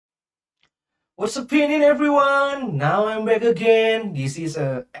What's opinion, everyone? Now I'm back again. This is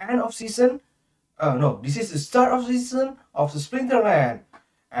a end of season. No, this is the start of season of the Splinterland.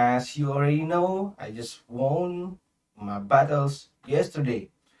 As you already know, I just won my battles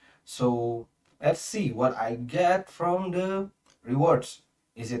yesterday. So let's see what I get from the rewards.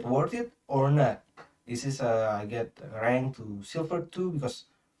 Is it worth it or not? This is I get rank to silver 2 because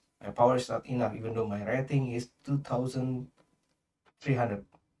my power is not enough, even though my rating is 2300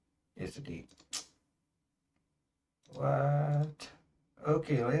 yesterday. What?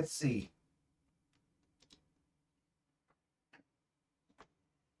 Okay, let's see.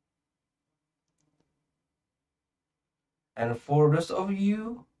 And for those of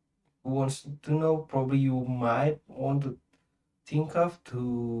you who wants to know, probably you might want to think of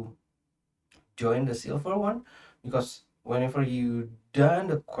to join the silver one, because whenever you done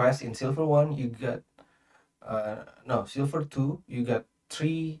the quest in silver one, you get no, silver 2, you got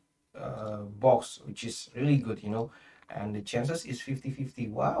 3 box, which is really good, and the chances is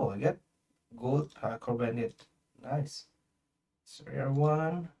 50-50. Wow, I got gold hardcore bandit. Nice. It's a rare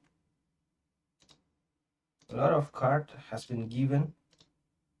one. A lot of card has been given.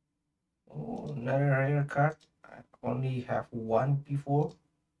 Oh, another rare card. I only have one before.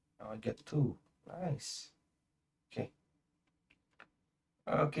 Now I get 2. Nice. Okay.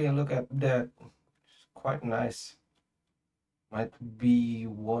 Okay, look at that. It's quite nice. Might be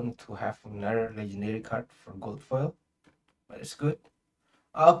want to have another legendary card for gold foil, but it's good.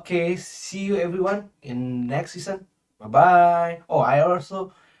 Okay, see you everyone in next season. Bye bye. Oh, I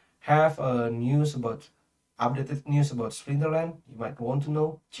also have news about updated news about Splinterland. You might want to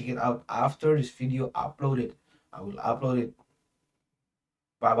know. Check it out after this video uploaded. I will upload it.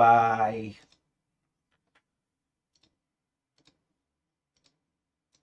 Bye bye.